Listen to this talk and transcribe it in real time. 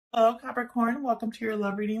Hello, Capricorn. Welcome to your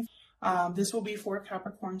love reading. This will be for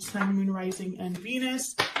Capricorn, Sun, Moon, Rising, and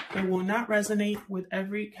Venus. It will not resonate with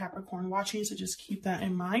every Capricorn watching, so just keep that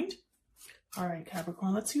in mind. All right,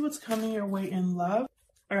 Capricorn, let's see what's coming your way in love.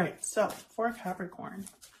 All right, so for Capricorn,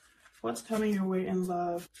 what's coming your way in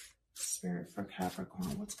love? Spirit for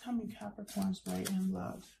Capricorn. What's coming Capricorn's way in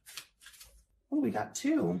love? Oh, we got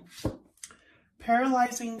two.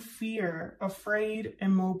 Paralyzing fear, afraid,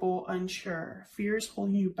 immobile, unsure. Fear is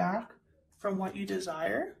holding you back from what you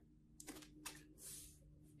desire.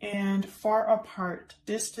 And far apart,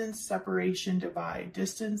 distance, separation, divide.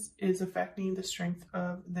 Distance is affecting the strength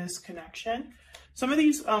of this connection. Some of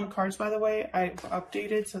these cards, by the way, I've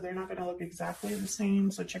updated, so they're not going to look exactly the same.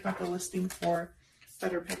 So check out the listing for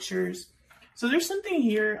better pictures. So there's something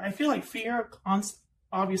here. I feel like fear,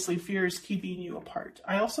 obviously fear is keeping you apart.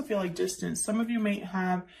 I also feel like distance. Some of you may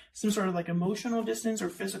have some sort of like emotional distance or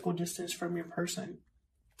physical distance from your person.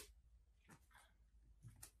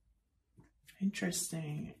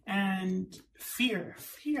 Interesting. And fear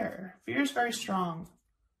is very strong.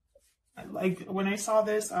 Like when I saw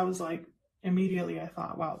this, I was like, immediately I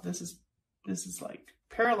thought, wow, this is like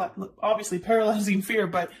obviously paralyzing fear,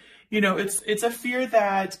 but you know, it's a fear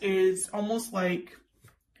that is almost like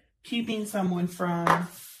keeping someone from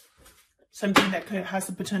something that has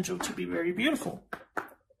the potential to be very beautiful.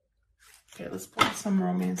 Okay, let's pull some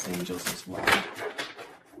romance angels as well.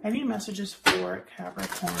 Any messages for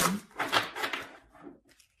Capricorn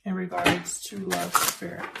in regards to love,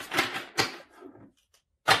 spirit?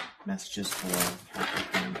 Messages for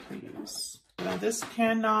Capricorn, please. Now, this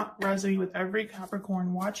cannot resonate with every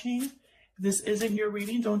Capricorn watching. If this isn't your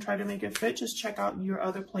reading, don't try to make it fit. Just check out your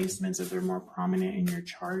other placements if they're more prominent in your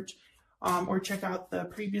chart. Or check out the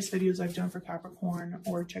previous videos I've done for Capricorn,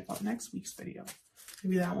 or check out next week's video.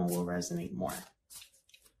 Maybe that one will resonate more.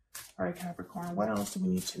 All right, Capricorn, what else do we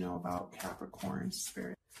need to know about Capricorn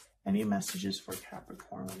spirit? Any messages for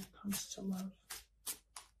Capricorn when it comes to love?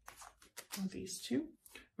 One of these two.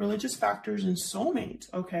 Religious factors and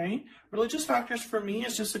soulmate. Okay. Religious factors for me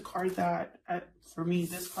is just a card that, for me,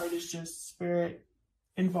 this card is just spirit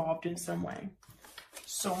involved in some way.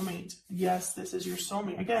 Soulmate. Yes, this is your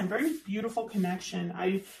soulmate. Again, very beautiful connection.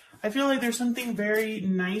 I feel like there's something very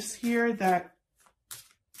nice here that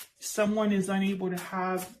someone is unable to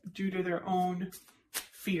have due to their own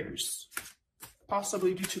fears.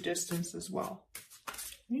 Possibly due to distance as well.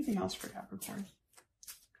 Anything else for Capricorn?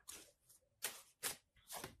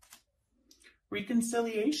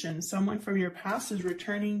 Reconciliation. Someone from your past is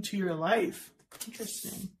returning to your life.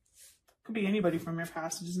 Interesting. Could be anybody from your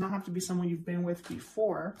past. It does not have to be someone you've been with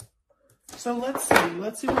before. So let's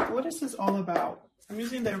see what is this all about? I'm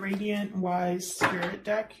using the Radiant Wise Spirit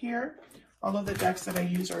deck here. All of the decks that I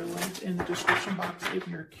use are linked in the description box if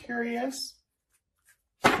you're curious.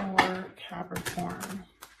 For Capricorn,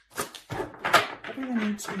 what do they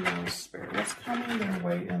need to know, spirit? What's coming their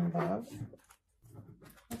way in love?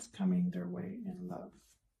 What's coming their way in love?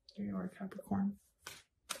 Here you are, Capricorn.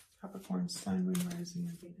 Capricorn, Sun, Moon, Rising,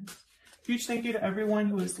 and Venus. Huge thank you to everyone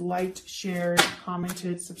who has liked, shared,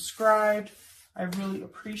 commented, subscribed. I really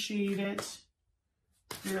appreciate it.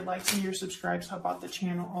 Your likes and your subscribes help out the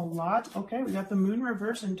channel a lot. Okay, we got the Moon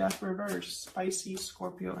reverse and Death reverse. Spicy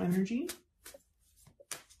Scorpio energy.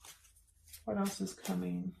 What else is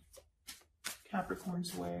coming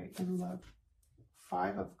Capricorn's way in love?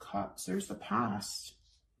 Five of Cups. There's the past.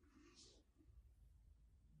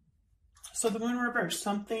 So the Moon reverse,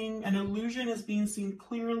 an illusion is being seen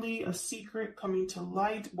clearly, a secret coming to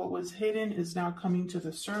light. What was hidden is now coming to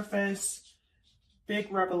the surface.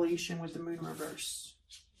 Big revelation with the Moon reverse.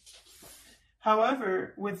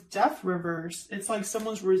 However, with Death reverse, it's like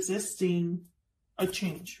someone's resisting a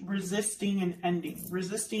change, resisting an ending,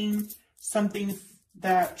 resisting something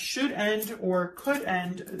that should end or could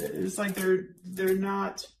end. It's like they're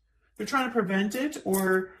trying to prevent it,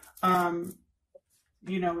 or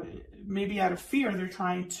you know, maybe out of fear they're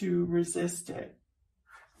trying to resist it.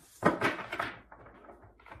 Let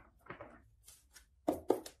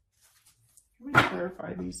me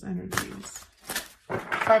clarify these energies.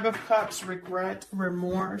 Five of Cups, regret,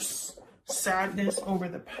 remorse, sadness over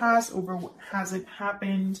the past, over what hasn't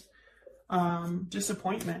happened,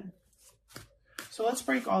 disappointment. So let's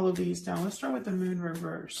break all of these down. Let's start with the Moon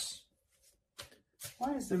reverse.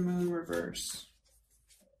 Why is the Moon reverse?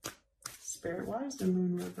 Spirit, why is the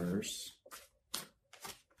Moon reverse?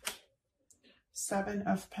 Seven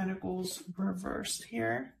of Pentacles reversed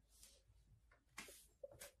here.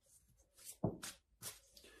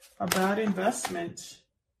 A bad investment.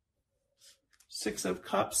 Six of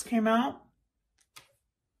Cups came out.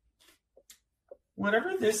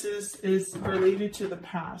 Whatever this is related to the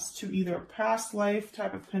past, to either a past life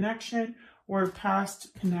type of connection or a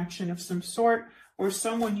past connection of some sort, or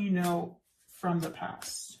someone you know from the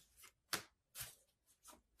past.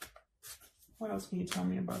 What else can you tell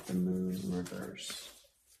me about the moon in reverse?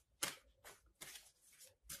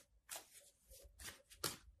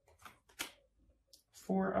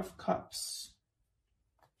 Four of Cups.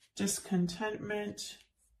 Discontentment,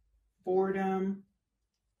 boredom,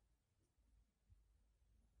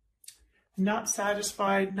 not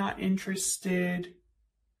satisfied, not interested,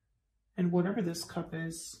 and whatever this cup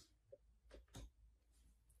is.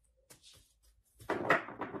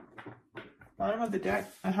 Bottom of the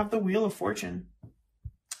deck, I have the Wheel of Fortune.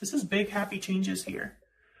 This is big, happy changes here.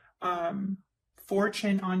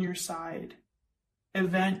 Fortune on your side.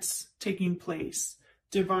 Events taking place.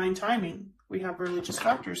 Divine timing. We have Religious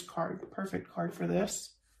Factors card. Perfect card for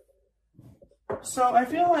this. So I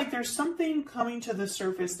feel like there's something coming to the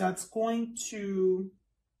surface that's going to...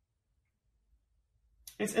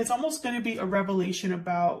 It's almost going to be a revelation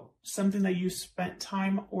about something that you spent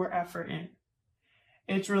time or effort in.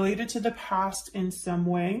 It's related to the past in some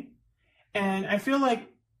way. And I feel like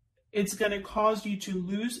it's going to cause you to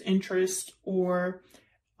lose interest, or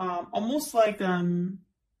almost like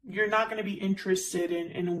you're not going to be interested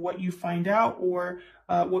in what you find out or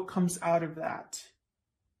what comes out of that.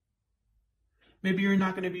 Maybe you're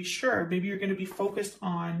not going to be sure. Maybe you're going to be focused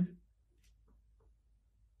on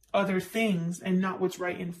other things and not what's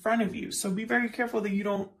right in front of you. So be very careful that you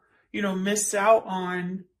don't, miss out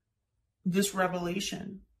on this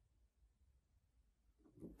revelation.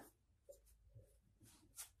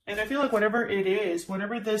 And I feel like whatever it is,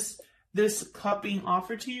 whatever this cup being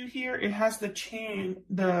offered to you here, it has the chance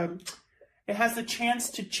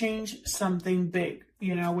to change something big,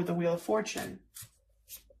 with the Wheel of Fortune.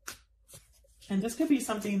 And this could be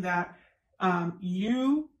something that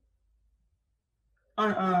you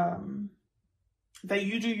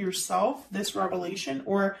do yourself, this revelation,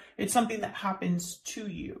 or it's something that happens to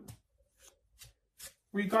you.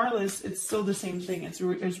 Regardless, it's still the same thing. It's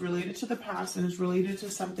related to the past, and it's related to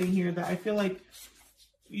something here that I feel like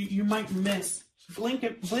you might miss. Blink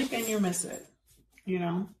and you miss it,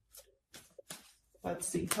 Let's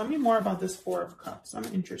see. Tell me more about this Four of Cups. I'm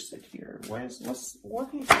interested here.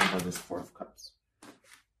 What can you tell me about this Four of Cups?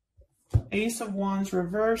 Ace of Wands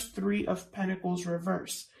reverse, Three of Pentacles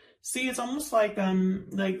reverse. See, it's almost like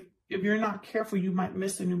if you're not careful, you might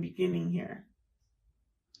miss a new beginning here.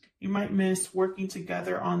 You might miss working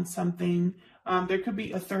together on something. There could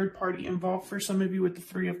be a third party involved for some of you with the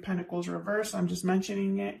Three of Pentacles reverse. I'm just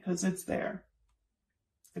mentioning it because it's there.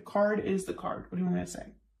 The card is the card. What do you want me to say?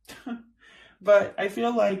 But I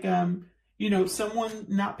feel like, someone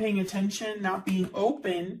not paying attention, not being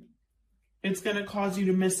open, it's going to cause you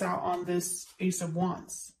to miss out on this Ace of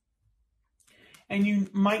Wands. And you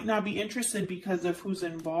might not be interested because of who's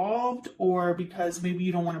involved, or because maybe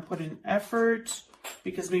you don't want to put in effort,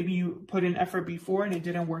 because maybe you put in effort before and it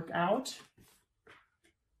didn't work out.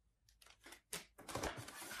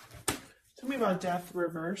 Tell me about Death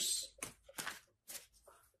reverse.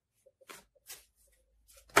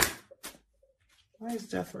 Why is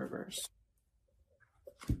Death reverse?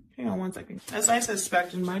 Hang on one second. As I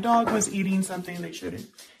suspected, my dog was eating something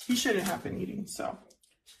he shouldn't have been eating. So,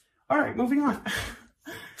 all right, moving on.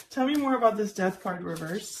 Tell me more about this Death card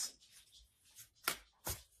reverse.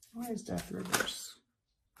 Why is Death reverse?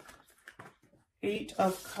 Eight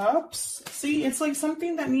of Cups. See, it's like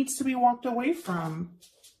something that needs to be walked away from.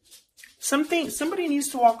 Somebody needs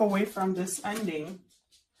to walk away from this ending.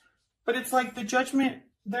 But it's like their judgment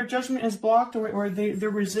is blocked, or they're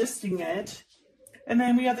resisting it. And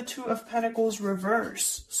then we have the Two of Pentacles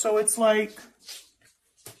reverse. So it's like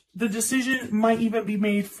the decision might even be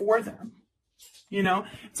made for them.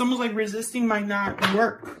 It's almost like resisting might not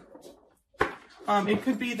work. It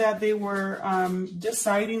could be that they were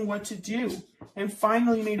deciding what to do and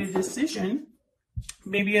finally made a decision.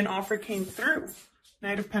 Maybe an offer came through.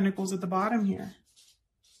 Knight of Pentacles at the bottom here.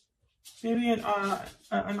 Maybe an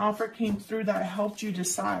offer came through that helped you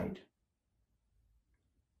decide.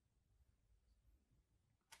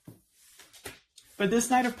 But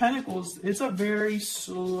this Knight of Pentacles, it's a very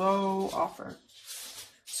slow offer.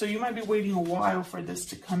 So you might be waiting a while for this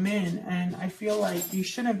to come in. And I feel like you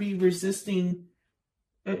shouldn't be resisting.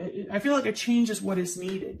 I feel like a change is what is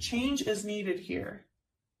needed. Change is needed here.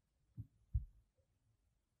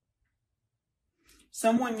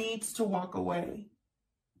 Someone needs to walk away.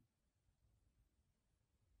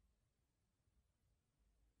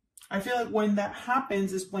 I feel like when that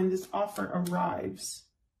happens is when this offer arrives.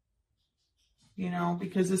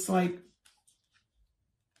 Because it's like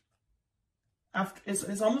after,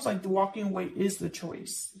 it's almost like the walking away is the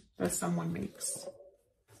choice that someone makes.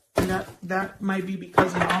 And that might be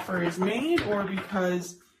because an offer is made, or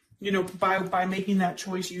because, you know, by making that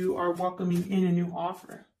choice, you are welcoming in a new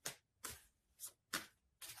offer.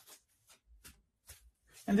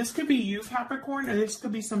 And this could be you, Capricorn, or this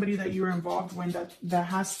could be somebody that you're involved with that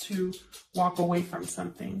has to walk away from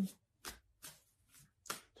something.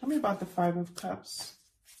 Tell me about the Five of Cups.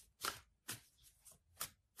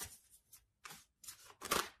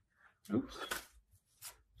 Oops.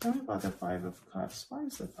 Tell me about the Five of Cups. Why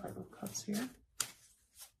is the Five of Cups here?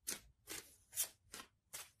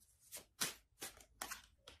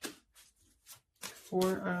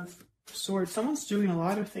 Four of Swords. Someone's doing a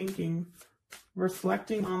lot of thinking,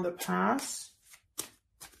 reflecting on the past,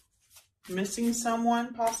 missing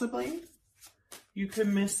someone possibly. You could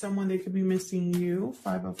miss someone, they could be missing you.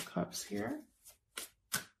 Five of Cups here.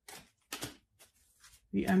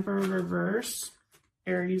 The Emperor reverse,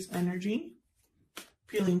 Aries energy.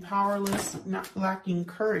 Feeling powerless, not lacking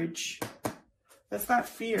courage. That's that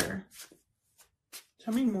fear.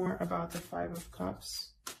 Tell me more about the Five of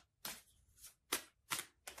Cups.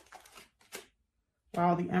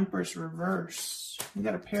 Wow, the Empress reverse. We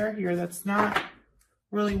got a pair here that's not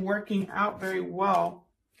really working out very well.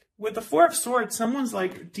 With the Four of Swords, someone's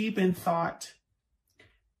like deep in thought.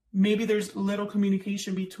 Maybe there's little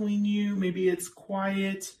communication between you. Maybe it's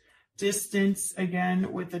quiet. Distance,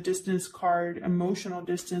 again, with the distance card, emotional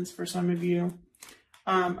distance for some of you.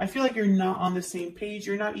 I feel like you're not on the same page.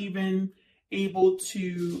 You're not even able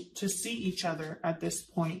to see each other at this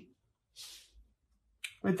point.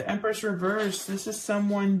 With the Empress reverse, this is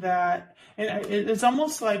someone that, and it's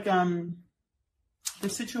almost like the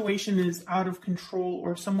situation is out of control,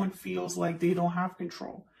 or someone feels like they don't have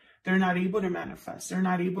control. They're not able to manifest. They're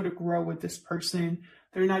not able to grow with this person.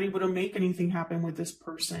 They're not able to make anything happen with this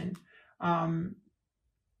person.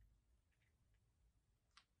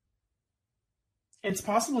 It's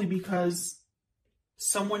possibly because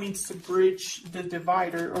someone needs to bridge the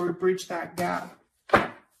divide, or bridge that gap.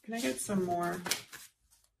 Can I get some more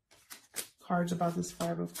cards about this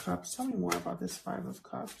Five of Cups? Tell me more about this Five of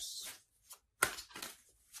Cups. Tell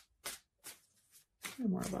me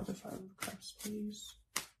more about the Five of Cups, please.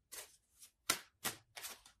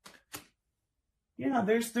 Yeah,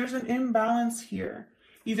 there's an imbalance here.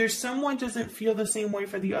 Either someone doesn't feel the same way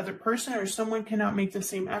for the other person, or someone cannot make the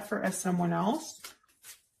same effort as someone else.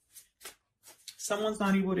 Someone's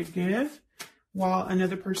not able to give while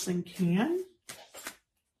another person can.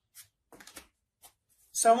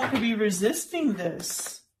 Someone could be resisting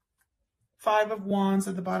this. Five of Wands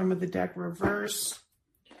at the bottom of the deck, reverse.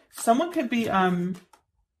 Someone could be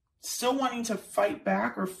still wanting to fight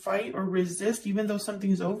back, or fight or resist, even though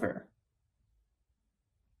something's over.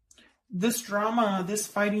 This drama, this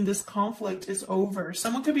fighting, this conflict is over.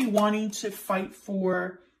 Someone could be wanting to fight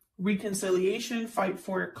for reconciliation, fight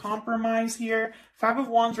for compromise here. Five of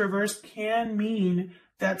Wands reverse can mean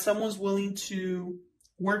that someone's willing to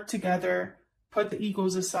work together, put the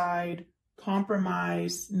egos aside,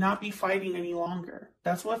 compromise, not be fighting any longer.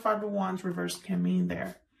 That's what Five of Wands reverse can mean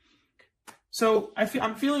there. So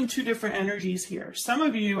I'm feeling two different energies here. Some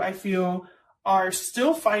of you, I feel, are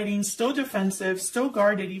still fighting, still defensive, still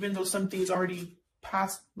guarded, even though something's already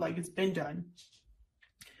passed, like it's been done.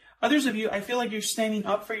 Others of you, I feel like you're standing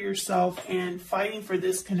up for yourself and fighting for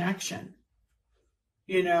this connection.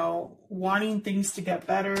 You know, wanting things to get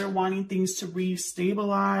better, wanting things to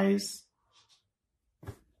re-stabilize.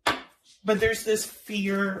 But there's this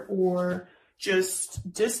fear or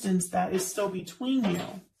just distance that is still between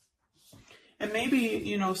you. And maybe,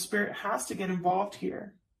 you know, Spirit has to get involved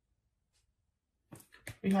here.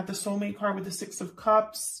 We have the soulmate card with the Six of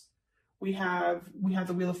Cups. We have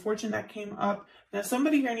the Wheel of Fortune that came up. Now,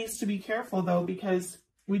 somebody here needs to be careful, though, because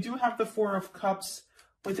we do have the Four of Cups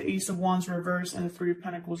with the Ace of Wands reverse and the Three of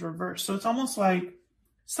Pentacles reverse. So it's almost like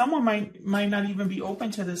someone might not even be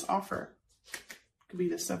open to this offer. Could be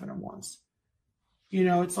the Seven of Wands. You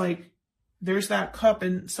know, it's like there's that cup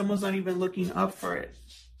and someone's not even looking up for it.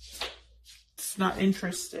 It's not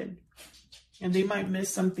interested. And they might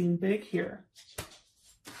miss something big here.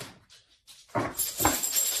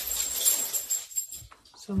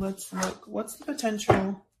 So let's look. What's the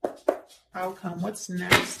potential outcome? What's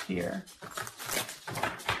next here?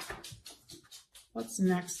 What's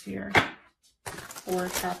next here for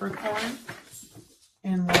Capricorn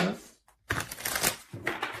in love?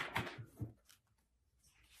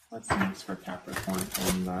 What's next for Capricorn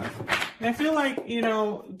in love? And I feel like, you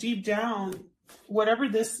know, deep down, whatever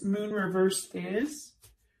this moon reverse is,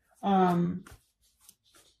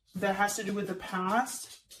 that has to do with the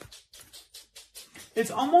past,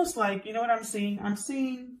 It's almost like, you know what I'm seeing? I'm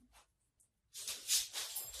seeing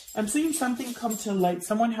something come to light.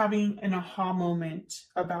 Someone having an aha moment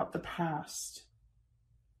about the past.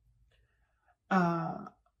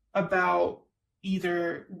 About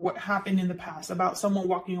either what happened in the past, about someone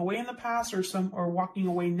walking away in the past or walking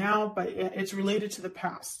away now, but it's related to the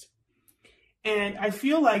past. And I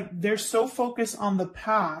feel like they're so focused on the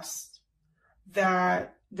past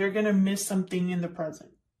that they're going to miss something in the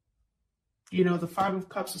present. You know, the Five of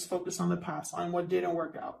Cups is focused on the past, on what didn't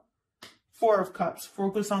work out. Four of Cups,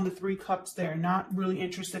 focus on the 3 cups there, not really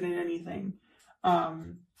interested in anything.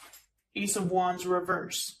 Ace of Wands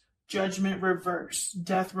reverse, Judgment reverse,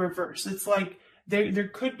 Death reverse. It's like there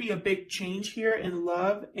could be a big change here in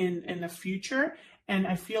love in the future, and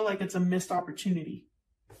I feel like it's a missed opportunity.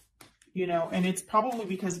 You know, and it's probably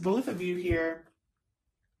because both of you here,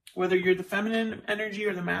 whether you're the feminine energy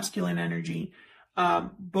or the masculine energy,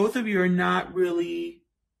 both of you are not really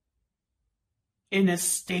in a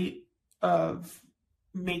state of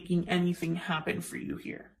making anything happen for you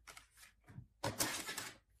here.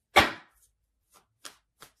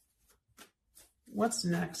 What's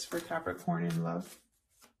next for Capricorn in love?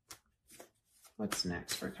 What's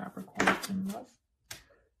next for Capricorn in love?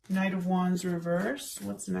 Knight of Wands reverse.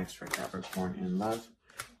 What's next for Capricorn in love?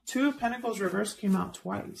 Two of Pentacles reverse came out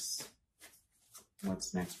twice.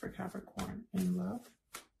 What's next for Capricorn in love?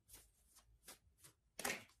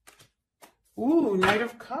 Ooh, Knight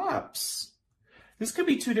of Cups. This could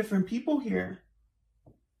be 2 different people here.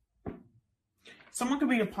 Someone could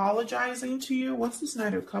be apologizing to you. What's this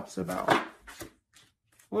Knight of Cups about?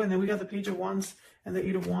 Oh, and then we got the Page of Wands and the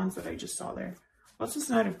 8 of Wands that I just saw there. What's this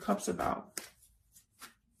Knight of Cups about?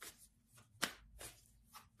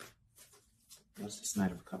 What's this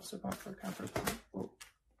Knight of Cups about for Capricorn? Oh,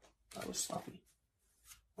 that was sloppy.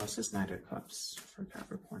 What's this Knight of Cups for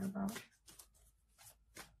Capricorn about?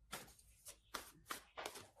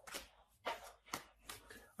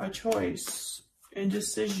 A choice,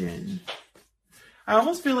 indecision. I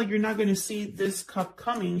almost feel like you're not going to see this cup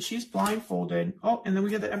coming. She's blindfolded. Oh, and then we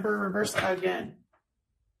get the Emperor reverse again.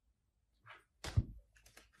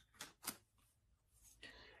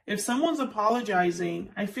 If someone's apologizing,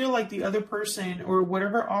 I feel like the other person or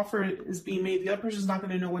whatever offer is being made, the other person's not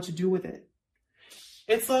going to know what to do with it.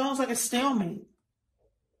 It's almost like a stalemate.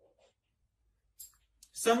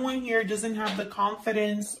 Someone here doesn't have the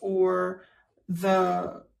confidence or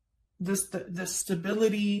the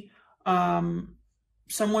stability.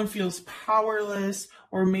 Someone feels powerless,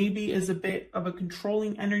 or maybe is a bit of a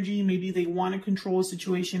controlling energy. Maybe they want to control a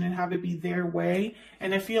situation and have it be their way.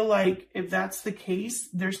 And I feel like if that's the case,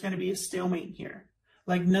 there's going to be a stalemate here.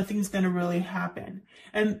 Like nothing's going to really happen.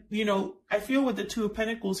 And, you know, I feel with the Two of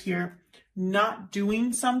Pentacles here, not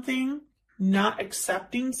doing something, not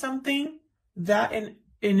accepting something, that in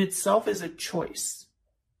itself is a choice.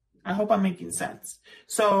 I hope I'm making sense.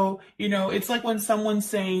 So, you know, it's like when someone's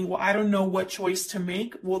saying, well, I don't know what choice to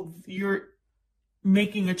make. Well, you're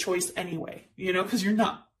making a choice anyway, you know, because you're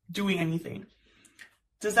not doing anything.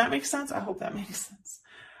 Does that make sense? I hope that makes sense.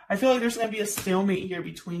 I feel like there's going to be a stalemate here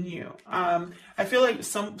between you. I feel like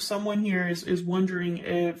someone here is wondering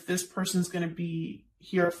if this person's going to be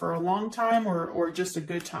here for a long time or just a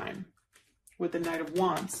good time with the Knight of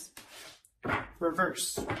Wands.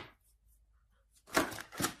 Reverse.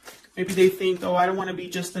 Maybe they think, oh, I don't want to be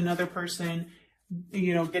just another person,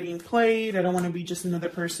 you know, getting played. I don't want to be just another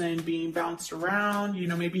person being bounced around. You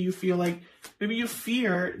know, maybe you feel like, maybe you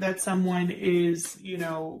fear that someone is, you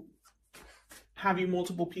know, having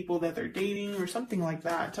multiple people that they're dating or something like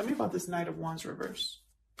that. Tell me about this Knight of Wands reverse.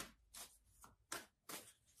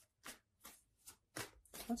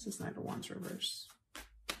 What's this Knight of Wands reverse?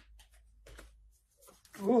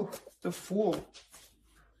 Oh, the Fool.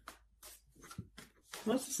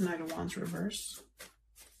 What's this Knight of Wands reverse?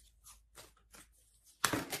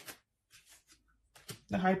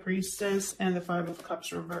 The High Priestess and the Five of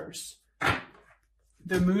Cups reverse.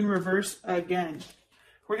 The Moon reverse again.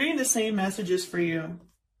 We're getting the same messages for you.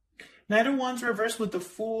 Knight of Wands reverse with the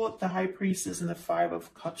Fool, the High Priestess, and the Five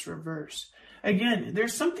of Cups reverse. Again,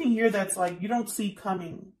 there's something here that's like you don't see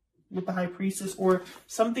coming with the High Priestess, or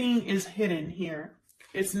something is hidden here.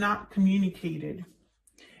 It's not communicated.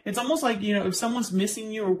 It's almost like, you know, if someone's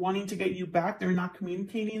missing you or wanting to get you back, they're not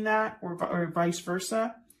communicating that, or vice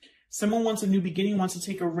versa. Someone wants a new beginning, wants to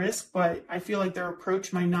take a risk, but I feel like their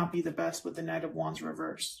approach might not be the best with the Knight of Wands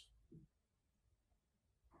reverse.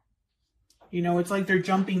 You know, it's like they're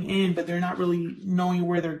jumping in, but they're not really knowing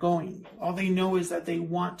where they're going. All they know is that they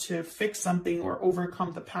want to fix something or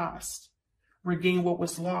overcome the past, regain what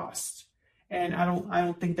was lost. And I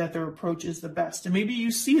don't think that their approach is the best. And maybe you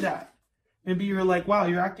see that. Maybe you're like, wow,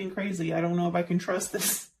 you're acting crazy. I don't know if I can trust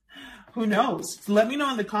this. Who knows? Let me know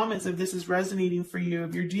in the comments if this is resonating for you.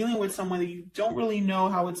 If you're dealing with someone that you don't really know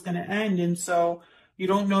how it's going to end, and so you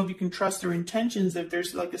don't know if you can trust their intentions, if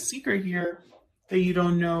there's like a secret here that you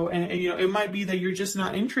don't know, and you know, it might be that you're just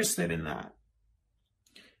not interested in that.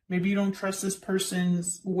 Maybe you don't trust this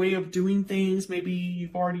person's way of doing things. Maybe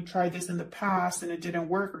you've already tried this in the past and it didn't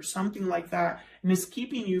work or something like that, and it's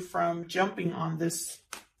keeping you from jumping on this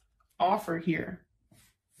offer here.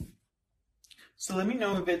 So let me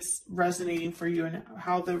know if it's resonating for you and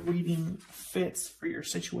how the reading fits for your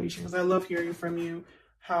situation, because I love hearing from you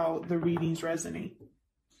how the readings resonate.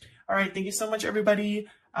 All right. Thank you so much, everybody.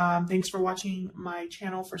 Thanks for watching my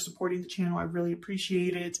channel, for supporting the channel. I really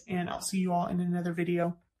appreciate it. And I'll see you all in another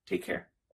video. Take care.